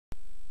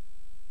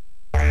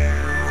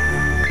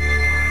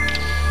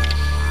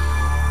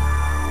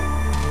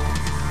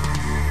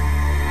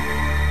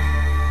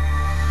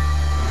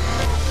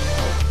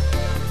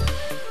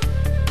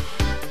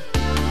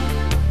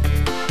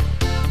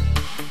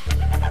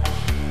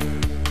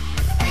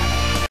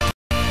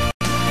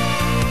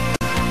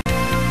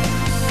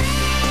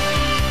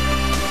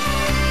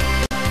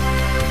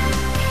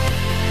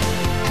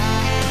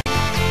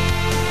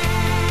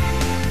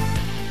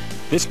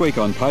This week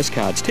on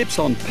Postcards, tips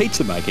on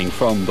pizza making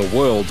from the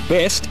world's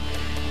best,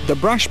 the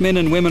brushmen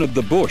and women of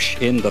the bush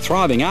in the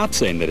thriving art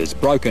scene that is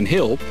Broken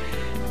Hill.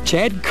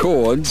 Chad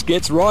Corns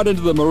gets right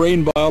into the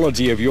marine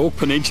biology of York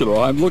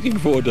Peninsula. I'm looking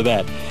forward to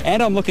that.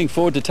 And I'm looking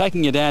forward to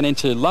taking you down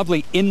into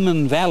lovely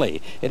Inman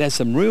Valley. It has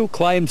some real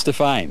claims to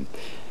fame.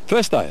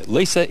 First though,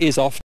 Lisa is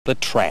off the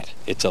Trat.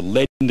 It's a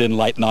legend in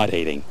late night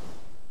eating.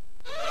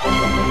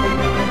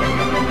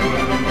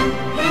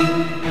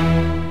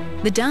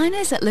 The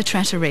diners at La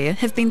Trattoria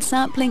have been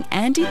sampling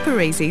Andy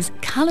Parisi's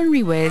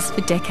culinary wares for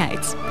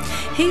decades.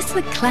 He's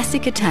the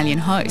classic Italian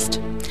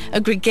host,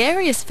 a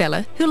gregarious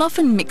fella who'll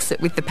often mix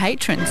it with the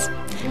patrons,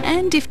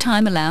 and if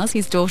time allows,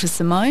 his daughter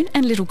Simone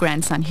and little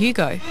grandson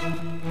Hugo.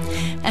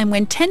 And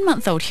when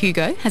 10-month-old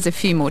Hugo has a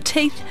few more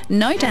teeth,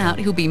 no doubt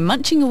he'll be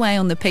munching away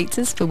on the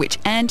pizzas for which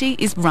Andy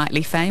is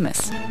rightly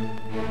famous.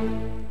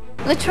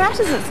 La Trat,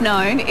 as it's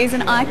known, is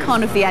an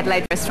icon of the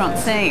Adelaide restaurant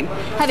scene,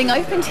 having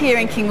opened here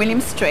in King William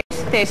Street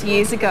 30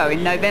 years ago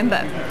in November.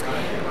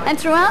 And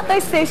throughout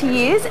those 30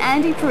 years,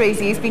 Andy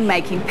Parisi has been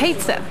making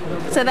pizza.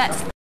 So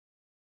that's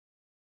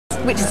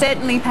which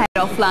certainly paid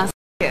off last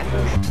year.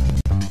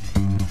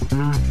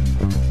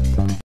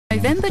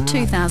 November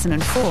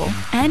 2004,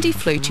 Andy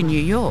flew to New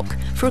York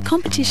for a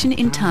competition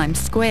in Times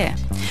Square,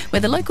 where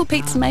the local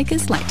pizza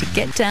makers like to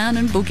get down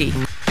and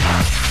boogie.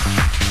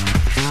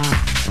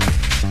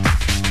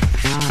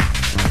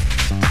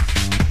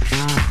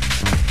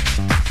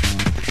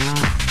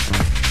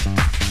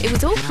 It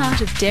was all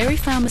part of Dairy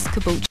Farmers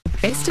Caboolture's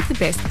Best of the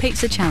Best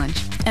Pizza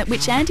Challenge, at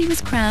which Andy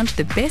was crowned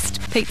the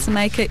best pizza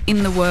maker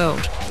in the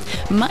world,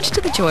 much to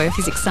the joy of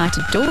his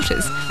excited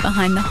daughters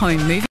behind the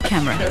home movie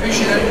camera.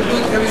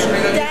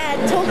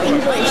 Dad, talk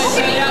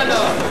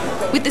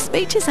English. With the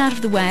speeches out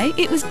of the way,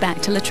 it was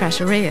back to La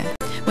Trattoria,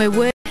 where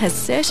word has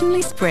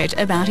certainly spread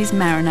about his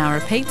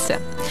marinara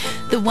pizza,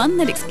 the one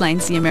that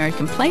explains the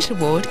American Plate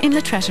Award in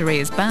La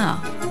Trattoria's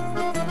bar.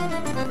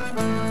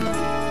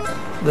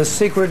 The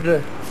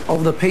secret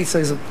of the pizza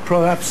is,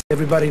 perhaps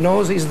everybody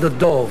knows, is the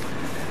dough,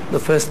 the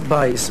first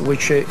base,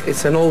 which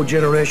it's an old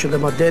generation that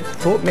my dad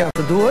taught me how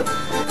to do it.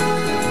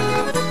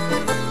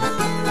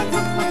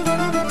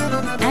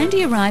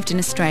 Andy arrived in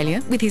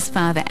Australia with his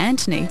father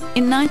Anthony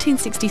in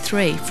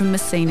 1963 from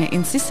Messina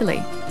in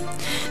Sicily.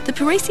 The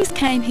Parisis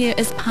came here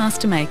as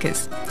pasta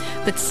makers,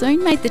 but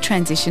soon made the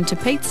transition to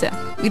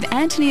pizza, with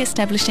Anthony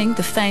establishing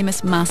the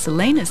famous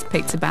Marcelina's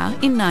Pizza Bar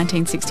in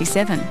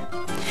 1967.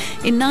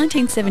 In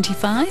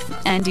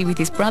 1975, Andy with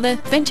his brother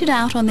ventured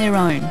out on their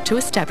own to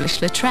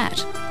establish La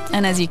Trat.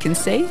 And as you can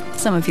see,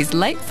 some of his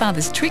late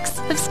father's tricks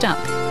have stuck.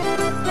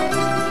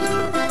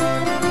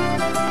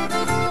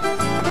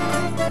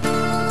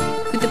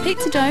 With the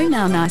pizza dough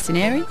now nice and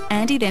airy,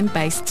 Andy then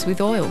bastes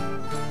with oil.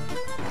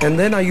 And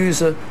then I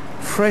use a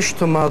fresh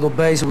tomato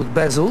base with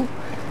basil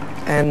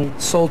and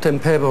salt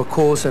and pepper, of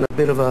course, and a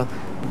bit of a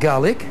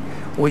garlic,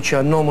 which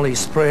I normally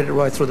spread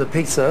right through the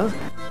pizza.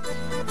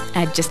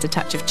 Add just a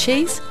touch of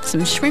cheese,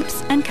 some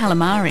shrimps and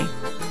calamari.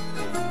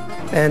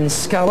 And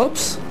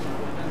scallops,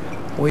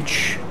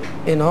 which,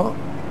 you know,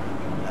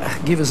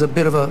 give us a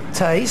bit of a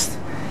taste.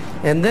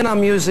 And then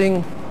I'm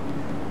using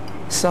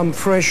some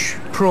fresh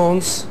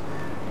prawns,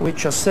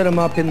 which I set them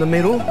up in the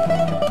middle.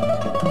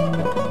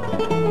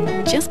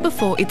 Just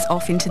before it's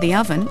off into the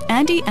oven,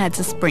 Andy adds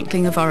a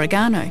sprinkling of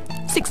oregano.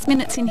 6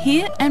 minutes in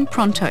here and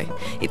pronto.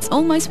 It's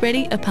almost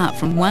ready apart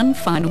from one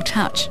final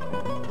touch.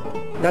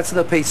 That's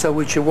the pizza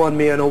which won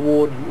me an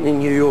award in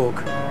New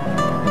York.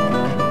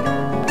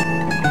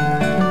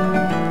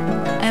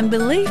 And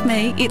believe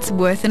me, it's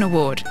worth an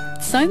award.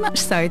 So much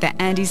so that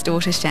Andy's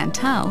daughter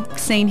Chantal,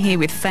 seen here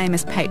with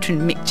famous patron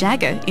Mick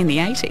Jagger in the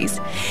 80s,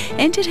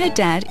 entered her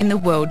dad in the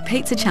World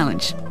Pizza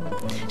Challenge.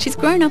 She's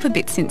grown up a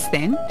bit since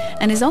then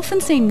and is often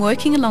seen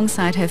working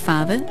alongside her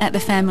father at the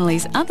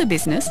family's other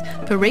business,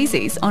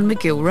 Parisi's on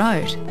McGill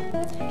Road.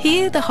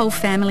 Here the whole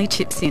family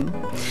chips in,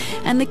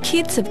 and the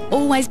kids have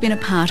always been a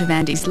part of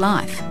Andy's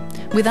life,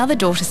 with other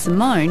daughter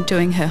Simone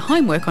doing her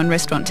homework on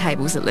restaurant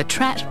tables at La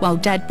Trat while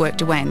Dad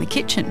worked away in the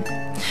kitchen.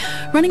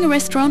 Running a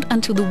restaurant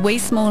until the wee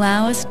small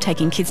hours,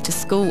 taking kids to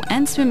school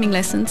and swimming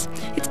lessons,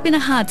 it's been a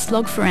hard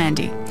slog for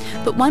Andy,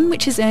 but one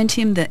which has earned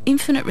him the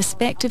infinite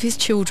respect of his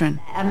children.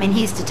 I mean,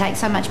 he used to take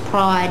so much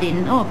pride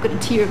in, oh, I've got a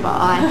tear in my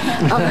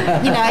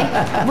eye, you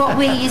know, what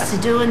we used to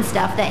do and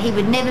stuff, that he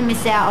would never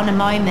miss out on a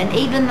moment,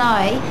 even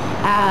though,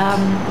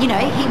 you know,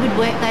 he would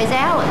work those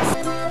hours.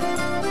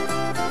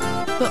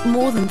 But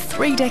more than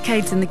 3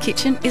 decades in the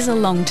kitchen is a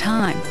long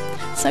time.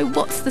 So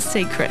what's the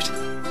secret?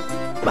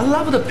 I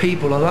love the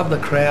people, I love the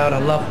crowd, I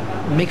love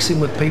mixing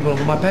with people.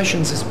 My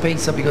passion is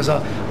pizza because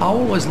I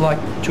always like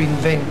to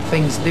invent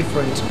things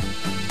different.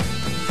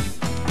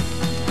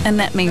 And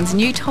that means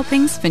new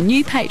toppings for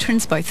new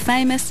patrons, both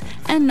famous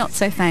and not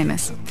so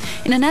famous,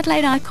 in an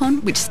Adelaide icon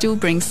which still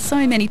brings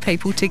so many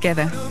people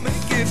together.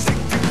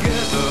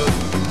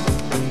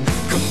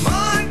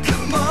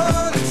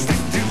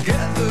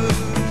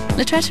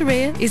 La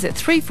Trattoria is at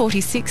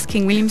 346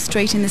 King William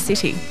Street in the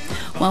city,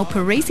 while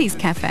Parisi's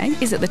Cafe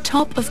is at the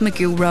top of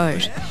McGill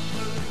Road.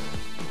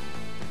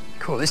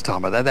 Cool, this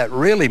time of day, that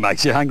really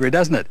makes you hungry,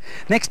 doesn't it?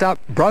 Next up,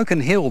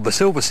 Broken Hill, the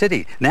Silver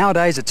City.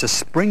 Nowadays it's a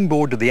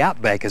springboard to the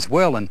outback as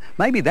well, and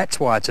maybe that's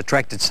why it's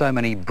attracted so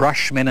many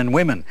Brushmen and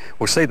women.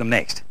 We'll see them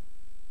next.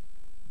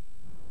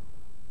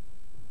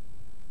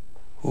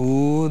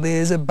 Ooh,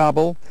 there's a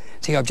bubble.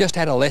 See, I've just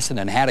had a lesson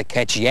on how to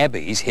catch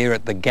yabbies here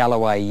at the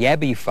Galloway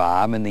Yabby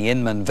Farm in the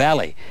Inman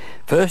Valley.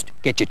 First,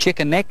 get your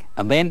chicken neck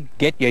and then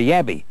get your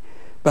yabby.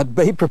 But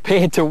be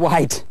prepared to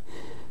wait.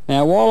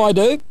 Now, while I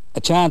do, a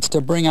chance to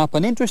bring up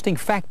an interesting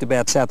fact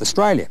about South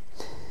Australia,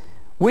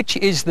 which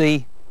is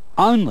the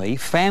only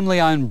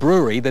family-owned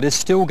brewery that is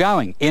still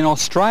going in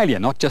Australia,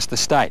 not just the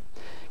state.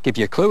 Give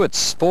you a clue,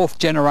 it's 4th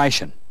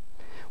generation.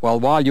 Well,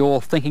 while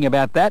you're thinking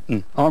about that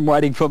and I'm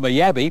waiting for my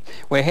yabby,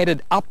 we're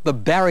headed up the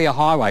Barrier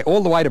Highway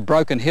all the way to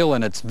Broken Hill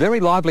and its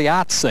very lively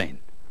arts scene.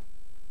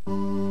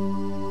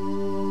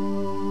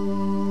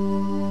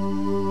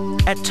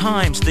 At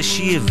times, the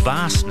sheer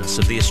vastness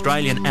of the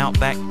Australian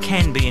outback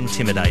can be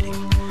intimidating.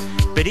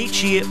 But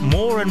each year,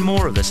 more and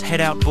more of us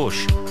head out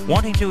bush,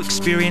 wanting to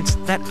experience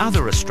that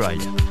other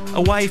Australia,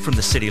 away from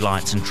the city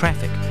lights and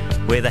traffic,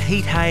 where the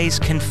heat haze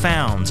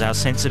confounds our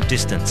sense of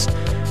distance,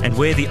 and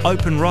where the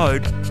open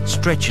road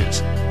stretches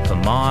for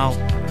mile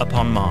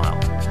upon mile.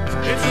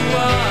 It's a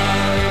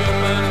wide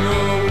open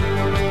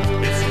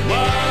road. It's a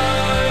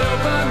wide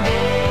open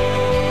road.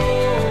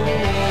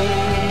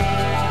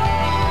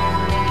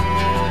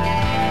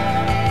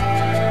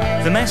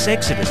 The mass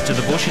exodus to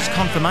the bush is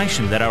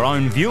confirmation that our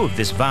own view of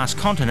this vast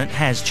continent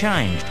has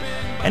changed.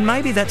 And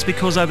maybe that's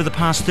because over the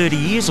past 30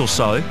 years or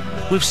so,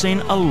 we've seen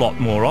a lot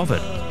more of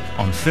it,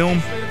 on film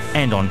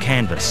and on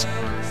canvas.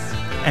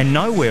 And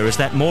nowhere is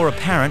that more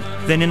apparent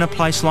than in a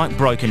place like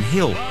Broken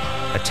Hill,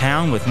 a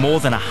town with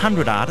more than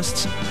 100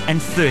 artists and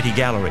 30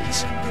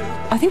 galleries.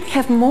 I think we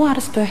have more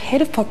artists per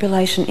head of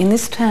population in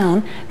this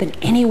town than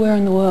anywhere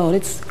in the world.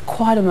 It's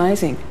quite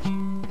amazing.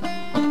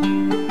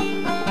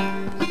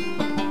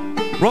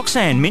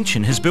 Roxanne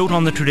Minchin has built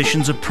on the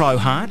traditions of Pro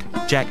Hart,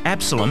 Jack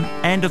Absalom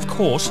and, of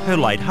course, her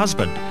late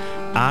husband,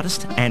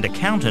 artist and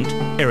accountant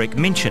Eric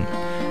Minchin,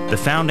 the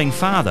founding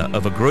father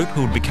of a group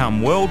who would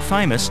become world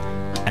famous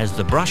as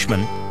the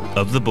Brushmen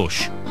of the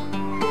Bush.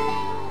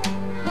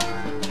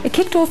 It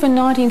kicked off in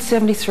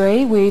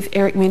 1973 with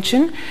Eric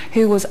Minchin,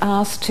 who was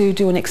asked to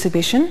do an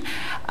exhibition.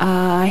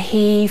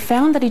 He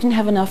found that he didn't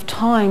have enough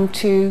time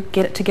to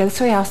get it together,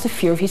 so he asked a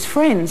few of his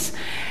friends.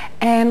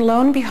 And lo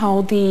and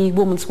behold, the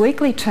Woman's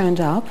Weekly turned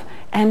up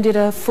and did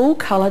a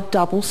full-colour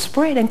double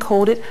spread and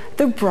called it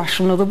the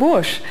Brushmen of the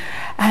Bush.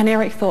 And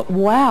Eric thought,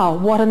 wow,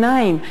 what a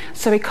name.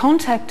 So he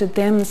contacted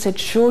them and said,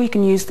 sure, you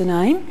can use the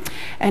name.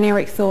 And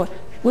Eric thought,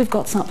 we've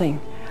got something.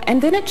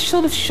 And then it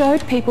sort of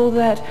showed people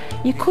that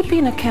you could be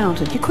an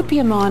accountant, you could be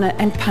a miner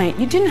and paint.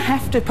 You didn't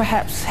have to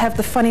perhaps have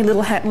the funny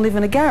little hat and live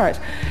in a garret.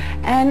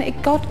 And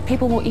it got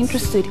people more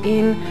interested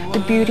in the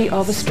beauty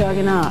of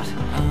Australian art.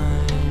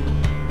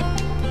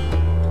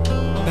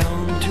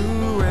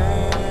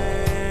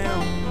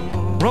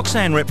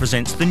 Roxanne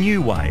represents the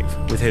new wave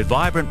with her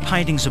vibrant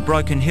paintings of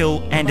Broken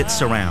Hill and its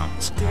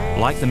surrounds,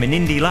 like the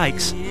Menindee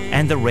Lakes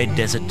and the red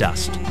desert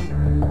dust.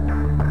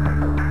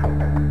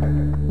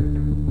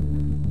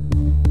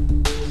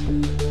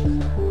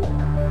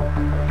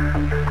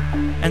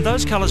 And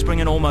those colours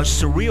bring an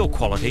almost surreal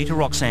quality to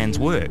Roxanne's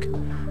work.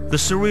 The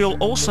surreal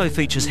also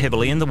features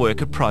heavily in the work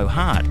of Pro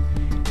Hart.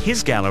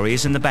 His gallery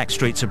is in the back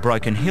streets of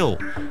Broken Hill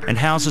and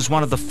houses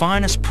one of the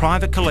finest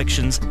private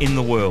collections in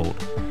the world.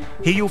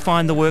 Here you'll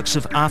find the works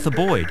of Arthur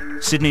Boyd,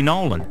 Sidney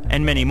Nolan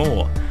and many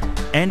more.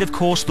 And of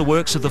course the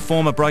works of the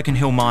former Broken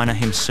Hill miner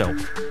himself.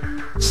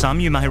 Some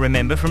you may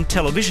remember from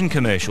television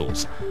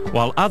commercials,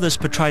 while others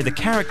portray the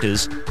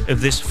characters of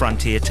this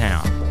frontier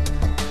town.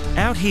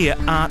 Out here,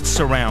 art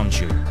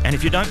surrounds you, and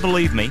if you don't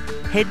believe me,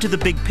 head to the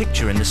big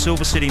picture in the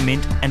Silver City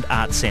Mint and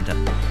Art Centre.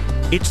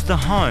 It's the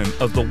home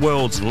of the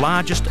world's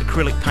largest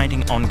acrylic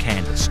painting on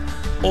canvas,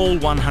 all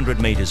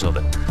 100 metres of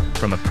it,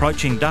 from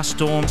approaching dust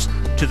storms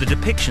to the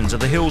depictions of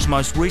the hill's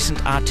most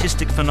recent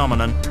artistic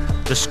phenomenon,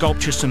 the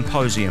Sculpture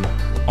Symposium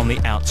on the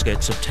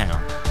outskirts of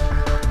town.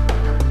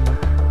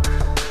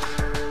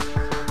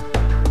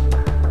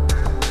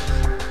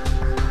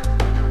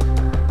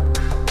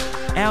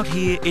 Out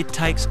here, it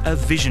takes a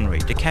visionary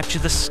to capture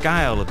the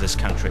scale of this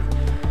country.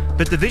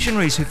 But the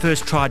visionaries who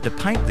first tried to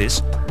paint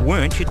this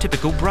weren't your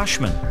typical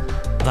Brushmen.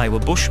 They were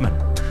Bushmen.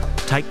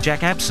 Take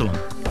Jack Absalom.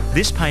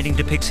 This painting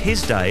depicts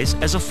his days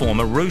as a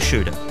former roo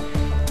shooter.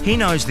 He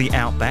knows the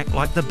outback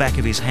like the back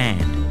of his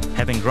hand,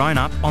 having grown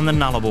up on the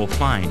Nullarbor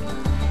Plain.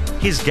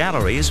 His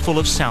gallery is full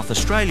of South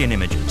Australian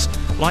images,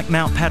 like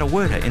Mount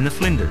Padawerta in the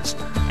Flinders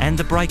and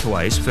the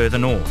breakaways further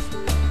north.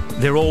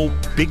 They're all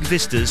big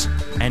vistas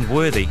and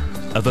worthy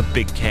of a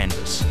big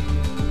canvas.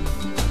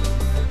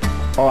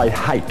 I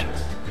hate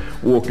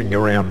walking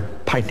around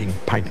painting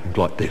paintings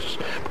like this,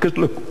 because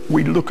look,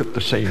 we look at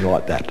the scene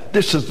like that.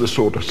 This is the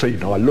sort of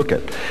scene I look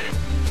at.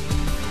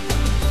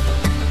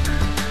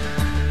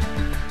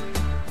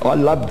 I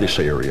love this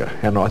area,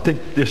 and I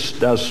think this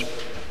does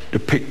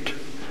depict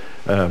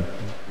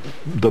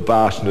the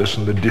vastness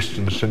and the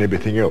distance and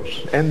everything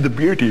else, and the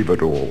beauty of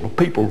it all.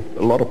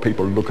 A lot of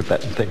people look at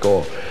that and think,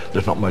 oh,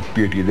 there's not much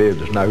beauty there,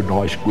 there's no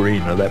nice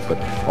green or that, but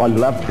I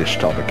love this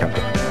type of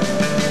country.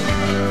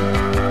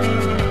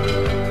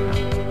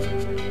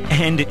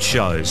 And it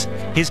shows.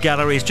 His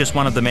gallery is just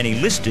one of the many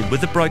listed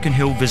with the Broken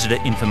Hill Visitor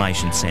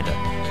Information Centre.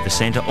 The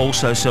centre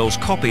also sells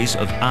copies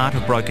of Art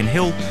of Broken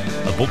Hill,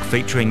 a book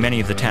featuring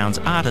many of the town's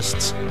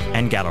artists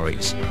and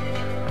galleries.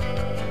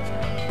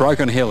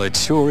 Broken Hill, it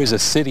sure is a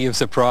city of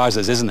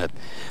surprises, isn't it?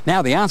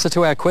 Now, the answer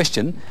to our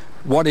question,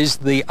 what is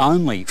the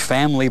only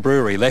family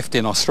brewery left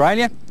in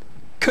Australia?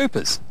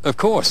 Cooper's, of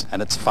course,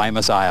 and its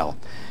famous ale.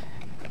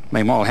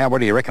 Meanwhile, what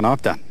do you reckon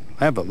I've done?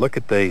 Have a look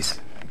at these.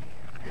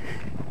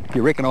 If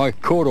you reckon I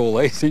caught all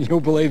these, then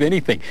you'll believe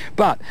anything.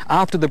 But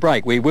after the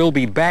break, we will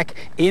be back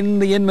in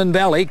the Inman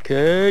Valley,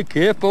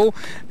 careful,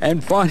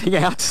 and finding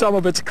out some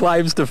of its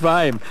claims to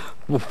fame.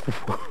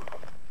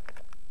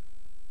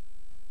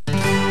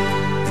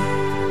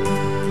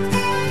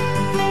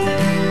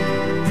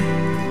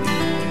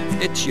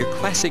 It's your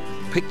classic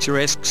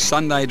picturesque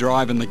Sunday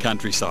drive in the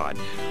countryside.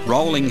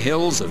 Rolling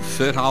hills of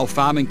fertile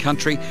farming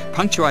country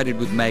punctuated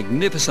with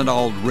magnificent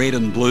old red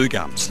and blue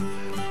gums.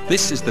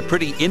 This is the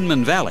pretty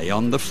Inman Valley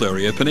on the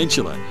Fleurieu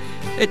Peninsula.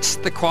 It's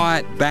the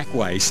quiet back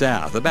way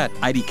south, about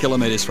 80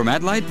 kilometres from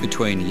Adelaide,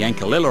 between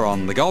Yankalilla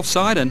on the Gulf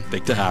side and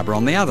Victor Harbour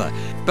on the other.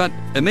 But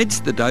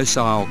amidst the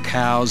docile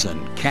cows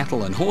and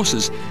cattle and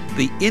horses,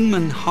 the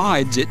Inman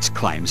hides its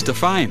claims to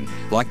fame,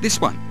 like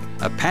this one.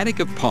 A paddock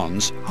of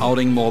ponds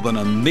holding more than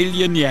 1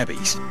 million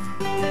yabbies.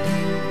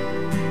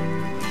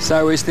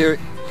 So is there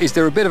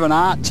a bit of an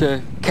art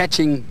to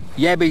catching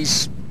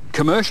yabbies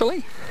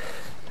commercially?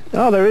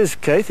 Oh, there is,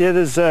 Keith. Yeah,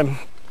 there's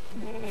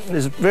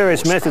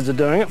various methods of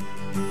doing it.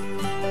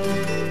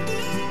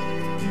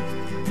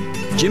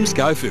 Jim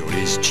Schofield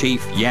is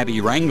Chief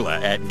Yabby Wrangler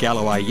at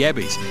Galloway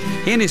Yabbies.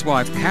 He and his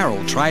wife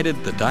Carol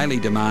traded the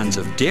daily demands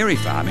of dairy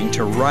farming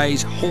to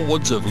raise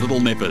hordes of little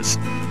nippers.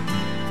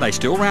 They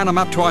still round them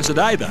up twice a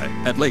day though,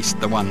 at least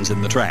the ones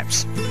in the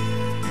traps.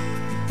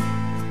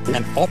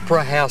 An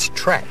opera house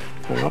trap.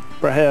 An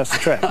opera house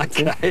trap.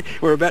 Okay,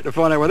 we're about to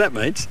find out what that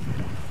means.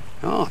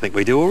 Oh, I think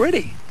we do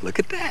already. Look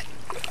at that.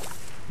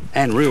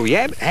 And real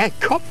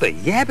cop the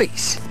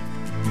yabbies.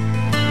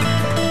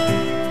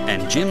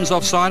 And Jim's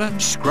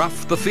offsider,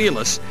 Scruff the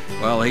Fearless,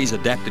 well, he's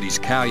adapted his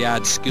cow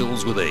yard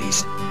skills with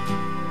ease.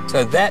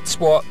 So that's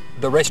what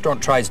the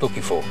restaurant trade's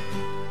looking for.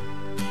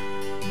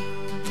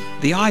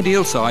 The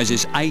ideal size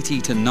is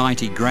 80 to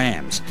 90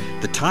 grams.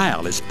 The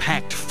tail is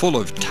packed full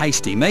of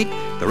tasty meat.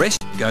 The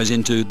rest goes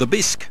into the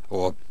bisque,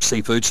 or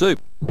seafood soup.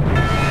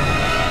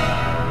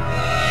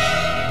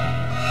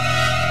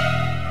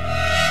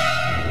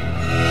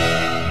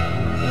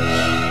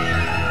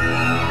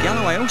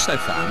 Galloway also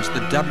farms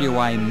the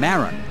WA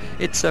marron.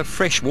 It's a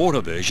freshwater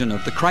version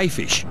of the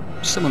crayfish.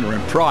 Similar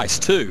in price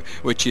too,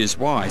 which is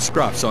why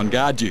Scruff's on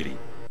guard duty.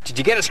 Did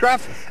you get it,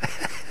 Scruff?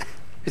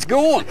 It's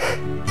gone.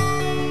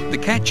 The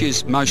catch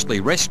is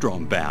mostly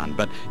restaurant bound,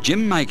 but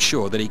Jim makes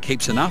sure that he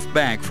keeps enough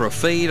back for a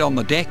feed on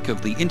the deck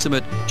of the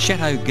intimate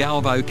Chateau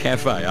Galvo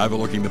Cafe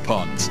overlooking the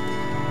ponds.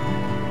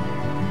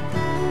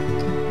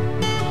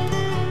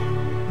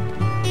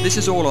 This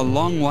is all a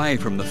long way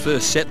from the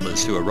first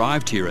settlers who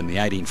arrived here in the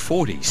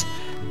 1840s.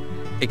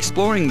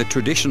 Exploring the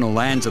traditional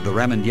lands of the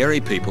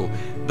Raminjeri people,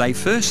 they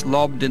first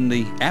lobbed in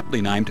the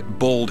aptly named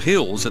Bald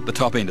Hills at the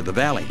top end of the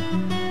valley.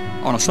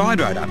 On a side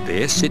road up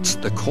there sits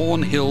the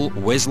Cornhill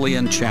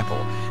Wesleyan Chapel.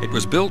 It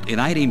was built in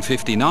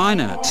 1859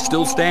 and it's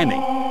still standing,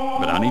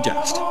 but only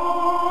just.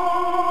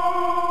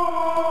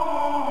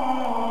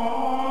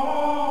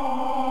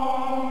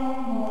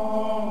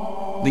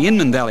 The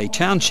Inman Valley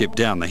Township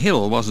down the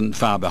hill wasn't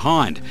far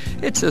behind.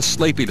 It's a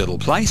sleepy little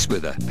place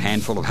with a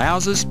handful of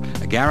houses,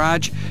 a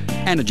garage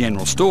and a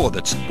general store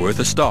that's worth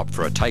a stop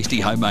for a tasty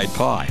homemade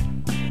pie.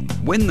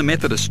 When the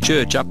Methodist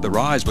Church up the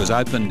rise was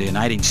opened in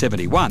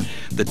 1871,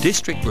 the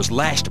district was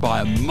lashed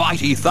by a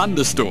mighty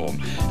thunderstorm,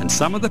 and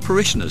some of the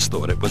parishioners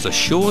thought it was a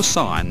sure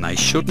sign they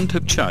shouldn't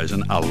have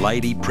chosen a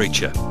lady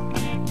preacher.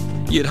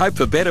 You'd hope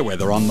for better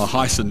weather on the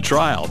Hyson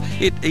Trail.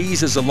 It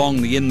eases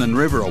along the Inman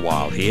River a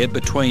while here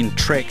between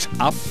treks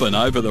up and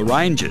over the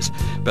ranges,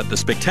 but the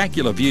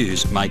spectacular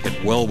views make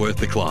it well worth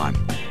the climb.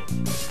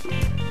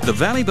 The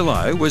valley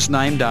below was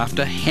named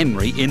after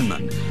Henry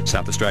Inman,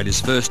 South Australia's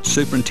first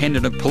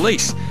superintendent of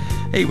police.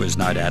 He was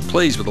no doubt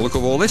pleased with the look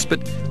of all this, but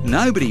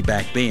nobody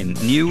back then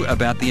knew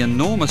about the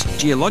enormous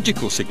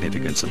geological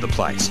significance of the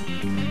place.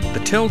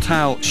 The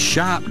telltale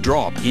sharp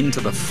drop into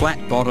the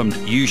flat-bottomed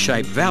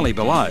U-shaped valley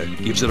below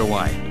gives it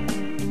away.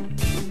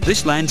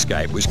 This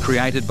landscape was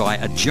created by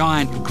a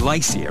giant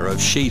glacier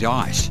of sheet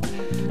ice,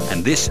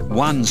 and this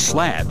one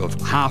slab of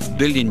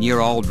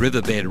half-billion-year-old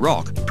riverbed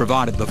rock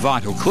provided the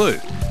vital clue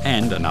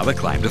and another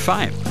claim to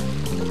fame.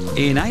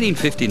 In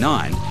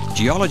 1859,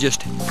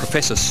 geologist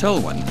Professor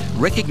Selwyn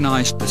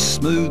recognised the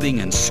smoothing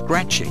and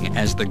scratching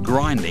as the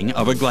grinding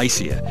of a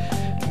glacier.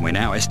 We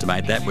now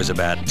estimate that was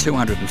about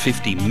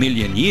 250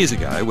 million years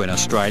ago when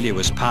Australia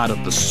was part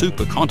of the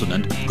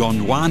supercontinent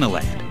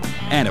Gondwanaland.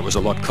 and it was a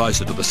lot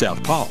closer to the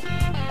South Pole.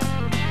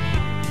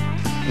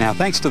 Now,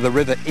 thanks to the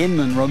River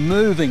Inman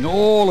removing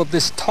all of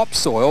this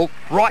topsoil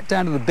right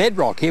down to the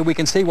bedrock here, we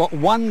can see what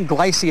one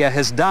glacier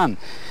has done.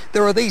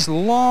 There are these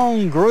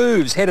long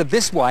grooves headed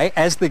this way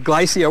as the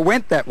glacier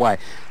went that way.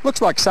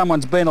 Looks like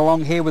someone's been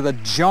along here with a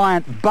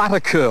giant butter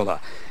curler.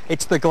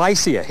 It's the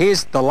glacier.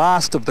 Here's the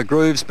last of the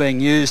grooves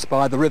being used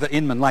by the River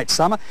Inman late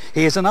summer.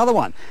 Here's another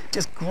one,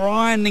 just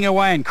grinding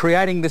away and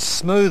creating this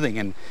smoothing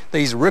and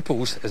these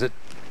ripples as it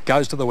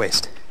goes to the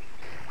west.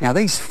 Now,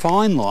 these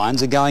fine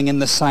lines are going in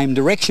the same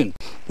direction.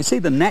 You see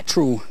the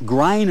natural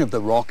grain of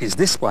the rock is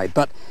this way,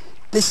 but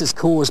this is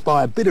caused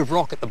by a bit of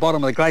rock at the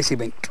bottom of the glacier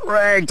being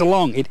dragged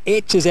along. It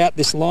etches out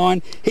this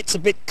line, hits a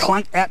bit,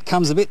 clunk, out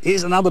comes a bit,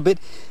 here's another bit.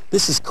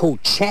 This is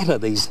called chatter,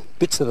 these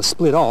bits that are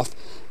split off,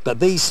 but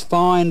these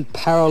fine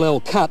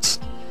parallel cuts,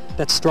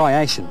 that's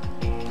striation.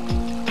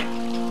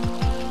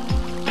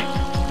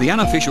 The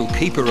unofficial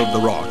keeper of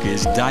the rock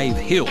is Dave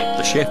Hill,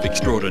 the chef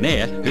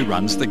extraordinaire who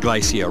runs the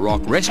Glacier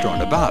Rock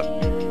restaurant above.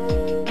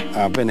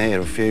 I've been here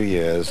a few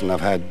years and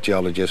I've had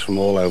geologists from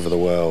all over the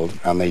world,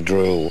 and they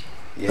drill.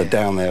 Yeah. They're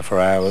down there for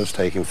hours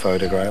taking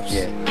photographs.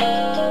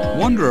 Yeah.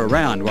 Wander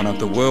around one of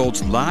the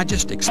world's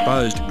largest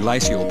exposed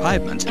glacial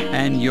pavements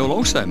and you'll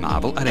also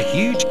marvel at a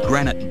huge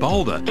granite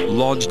boulder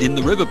lodged in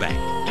the riverbank.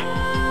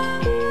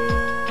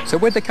 So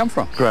where'd they come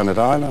from? Granite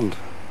Island.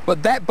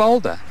 But that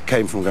boulder?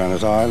 Came from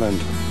Granite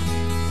Island.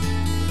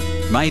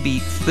 Maybe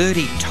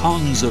 30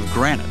 tonnes of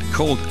granite,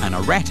 called an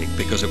erratic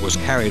because it was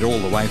carried all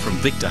the way from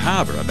Victor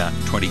Harbour, about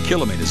 20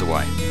 kilometres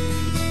away.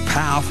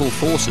 Powerful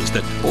forces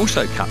that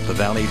also cut the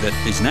valley that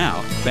is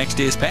now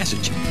Backstairs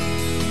Passage.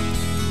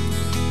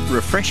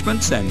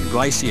 Refreshments and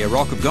Glacier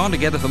Rock have gone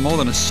together for more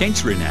than a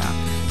century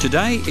now.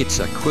 Today it's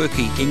a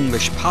quirky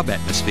English pub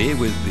atmosphere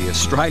with the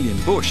Australian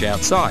bush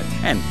outside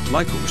and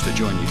locals to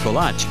join you for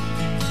lunch.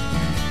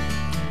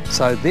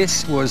 So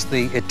this was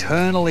the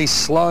eternally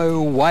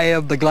slow way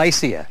of the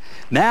glacier.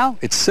 Now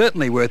it's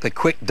certainly worth a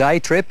quick day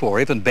trip, or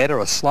even better,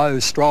 a slow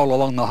stroll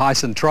along the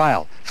Hyson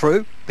Trail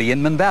through the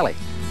Inman Valley.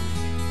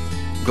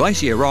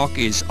 Glacier Rock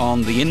is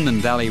on the Inman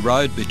Valley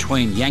Road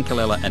between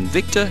Yankalilla and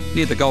Victor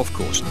near the golf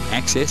course.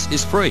 Access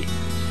is free.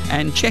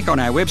 And check on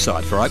our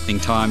website for opening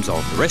times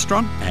of the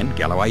restaurant and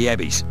Galloway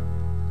Yabbies.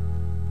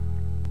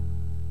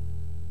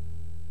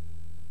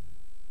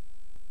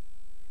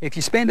 If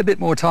you spend a bit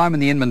more time in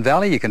the Inman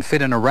Valley, you can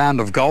fit in a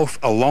round of golf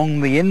along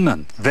the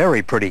Inman.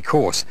 Very pretty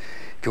course.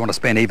 If you want to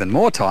spend even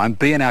more time,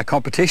 be in our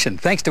competition.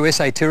 Thanks to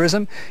SA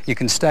Tourism, you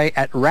can stay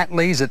at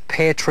Ratley's at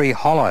Pear Tree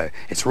Hollow.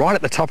 It's right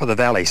at the top of the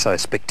valley, so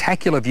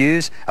spectacular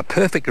views, a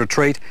perfect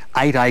retreat,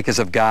 8 acres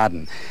of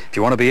garden. If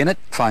you want to be in it,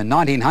 phone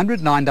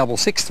 1900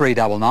 966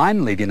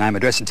 399, leave your name,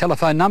 address and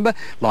telephone number.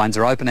 Lines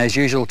are open as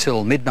usual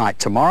till midnight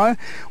tomorrow.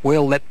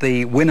 We'll let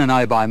the winner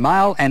know by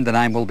mail and the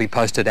name will be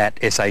posted at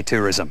SA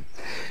Tourism.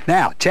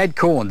 Now, Chad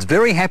Corns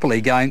very happily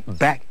going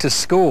back to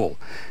school.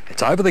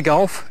 It's over the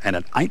golf and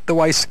it ain't the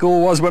way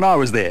school was when I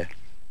was there.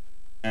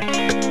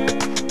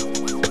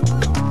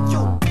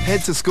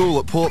 Head to school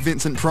at Port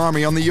Vincent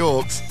Primary on the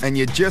Yorks and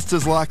you're just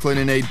as likely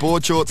to need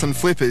board shorts and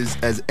flippers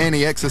as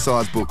any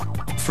exercise book.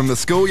 From the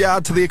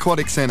schoolyard to the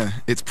aquatic centre,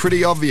 it's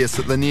pretty obvious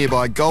that the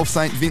nearby Golf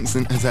St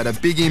Vincent has had a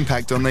big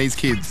impact on these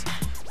kids.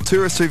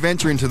 Tourists who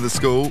venture into the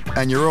school,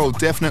 and you're all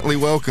definitely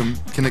welcome,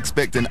 can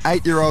expect an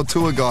 8-year-old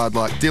tour guide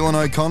like Dylan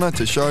O'Connor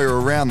to show you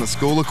around the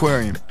school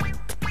aquarium.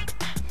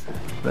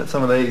 That's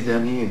some of these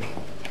down here.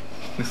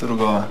 This little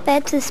guy.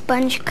 That's a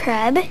sponge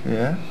crab.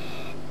 Yeah.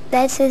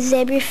 That's a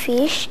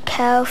zebrafish,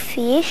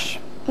 cowfish,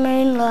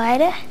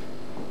 moonlighter,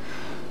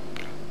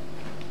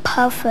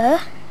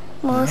 puffer,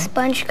 more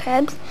sponge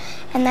crabs,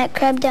 and that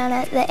crab down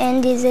at the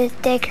end is a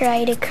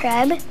decorated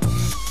crab.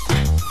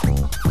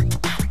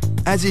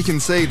 As you can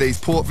see, these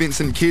Port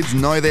Vincent kids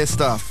know their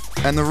stuff.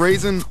 And the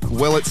reason?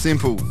 Well, it's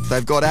simple.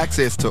 They've got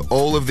access to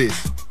all of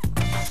this.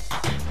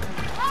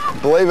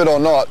 Believe it or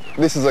not,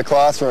 this is a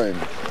classroom.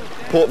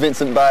 Port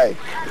Vincent Bay.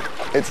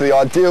 It's the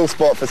ideal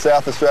spot for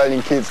South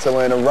Australian kids to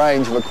learn a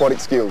range of aquatic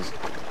skills.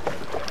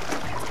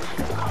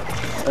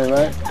 Hey,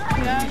 mate?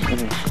 Yeah.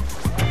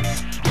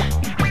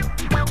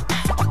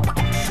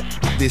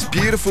 This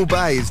beautiful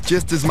bay is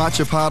just as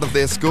much a part of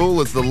their school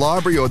as the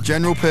library or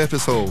general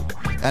purpose hall.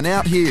 And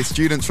out here,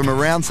 students from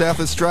around South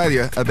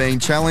Australia are being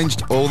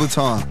challenged all the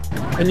time.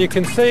 And you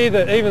can see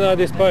that even though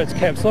this boat's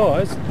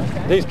capsized,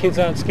 these kids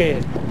aren't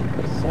scared,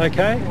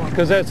 okay?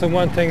 Because that's the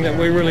one thing that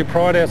we really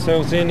pride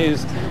ourselves in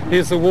is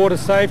the water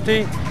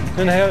safety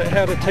and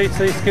how to teach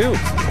these skills.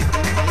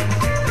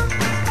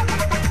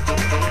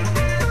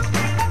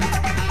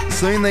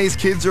 Soon these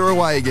kids are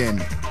away again.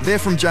 They're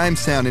from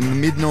Jamestown in the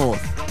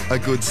mid-north, a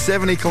good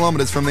 70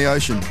 kilometres from the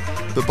ocean.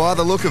 But by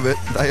the look of it,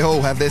 they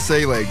all have their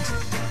sea legs.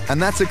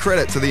 And that's a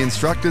credit to the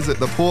instructors at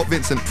the Port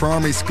Vincent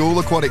Primary School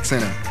Aquatic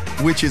Centre,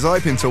 which is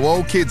open to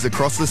all kids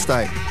across the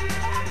state.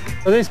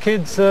 Well, these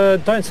kids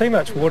don't see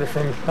much water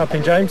from up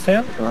in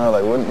Jamestown. No,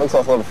 they wouldn't. Looks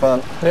like a lot of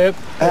fun. Yep.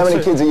 How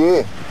many kids a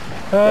year?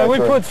 We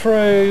put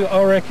through,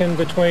 I reckon,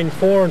 between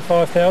 4,000 and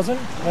 5,000,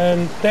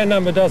 and that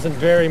number doesn't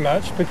vary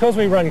much. Because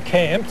we run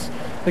camps,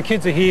 the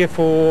kids are here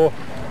for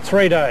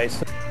 3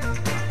 days.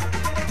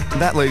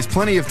 That leaves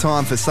plenty of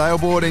time for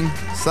sailboarding,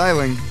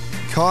 sailing,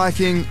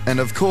 kayaking and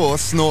of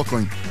course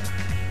snorkeling.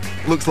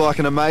 Looks like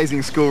an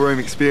amazing schoolroom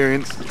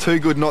experience. Too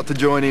good not to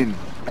join in.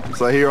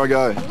 So here I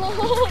go.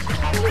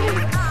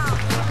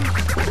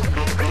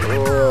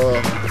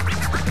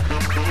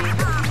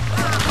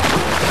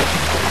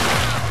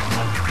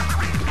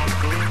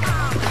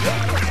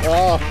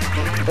 Oh,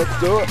 let's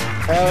do it.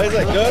 How is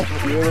it? Good?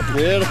 Beautiful,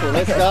 beautiful.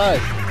 Let's go.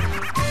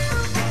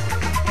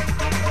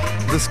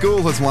 The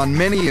school has won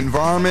many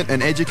environment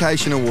and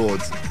education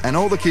awards, and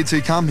all the kids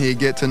who come here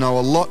get to know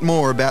a lot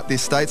more about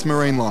this state's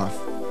marine life.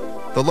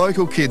 The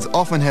local kids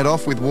often head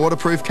off with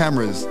waterproof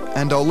cameras,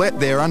 and I'll let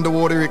their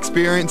underwater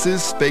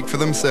experiences speak for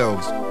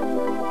themselves.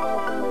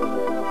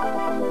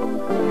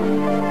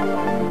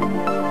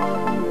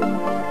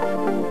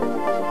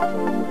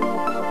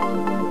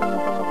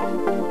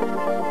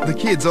 The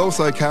kids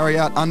also carry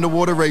out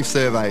underwater reef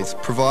surveys,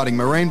 providing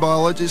marine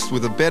biologists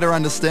with a better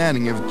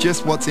understanding of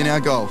just what's in our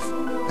Gulf.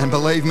 And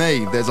believe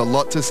me, there's a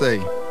lot to see.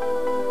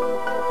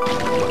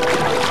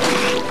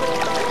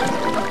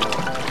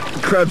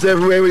 Crabs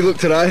everywhere we look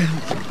today.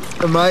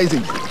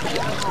 Amazing.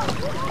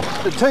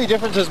 The two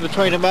differences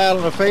between a male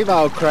and a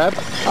female crab,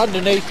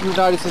 underneath you'll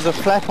notice there's a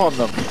flap on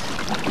them.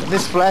 And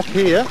this flap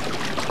here,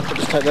 I'll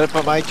just take that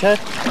up my mate, Chad.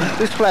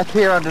 This flap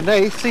here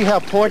underneath, see how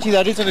pointy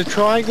that is in a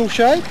triangle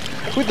shape?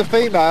 With the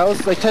females,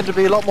 they tend to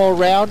be a lot more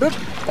rounded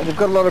and they've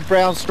got a lot of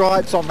brown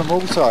stripes on them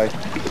also.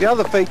 The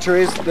other feature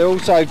is they're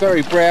also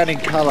very brown in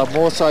colour,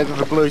 more so than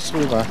the blue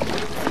swimmer.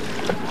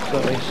 So,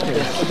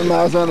 yeah. The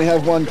males only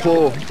have one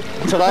claw.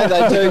 Today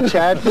they do,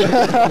 Chad.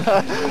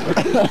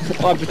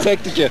 I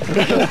protected you.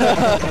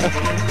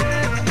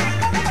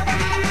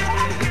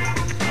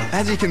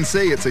 As you can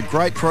see, it's a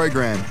great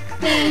program.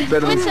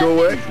 Better than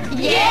schoolwork?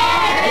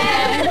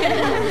 Yeah!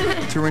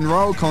 To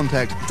enrol,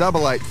 contact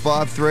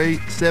 8853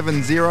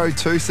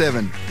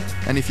 7027.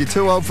 And if you're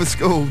too old for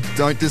school,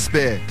 don't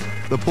despair.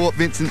 The Port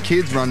Vincent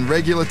kids run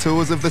regular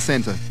tours of the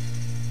centre.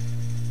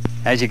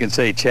 As you can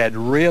see, Chad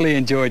really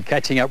enjoyed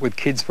catching up with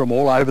kids from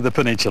all over the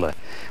peninsula.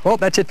 Well,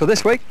 that's it for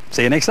this week.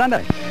 See you next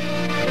Sunday.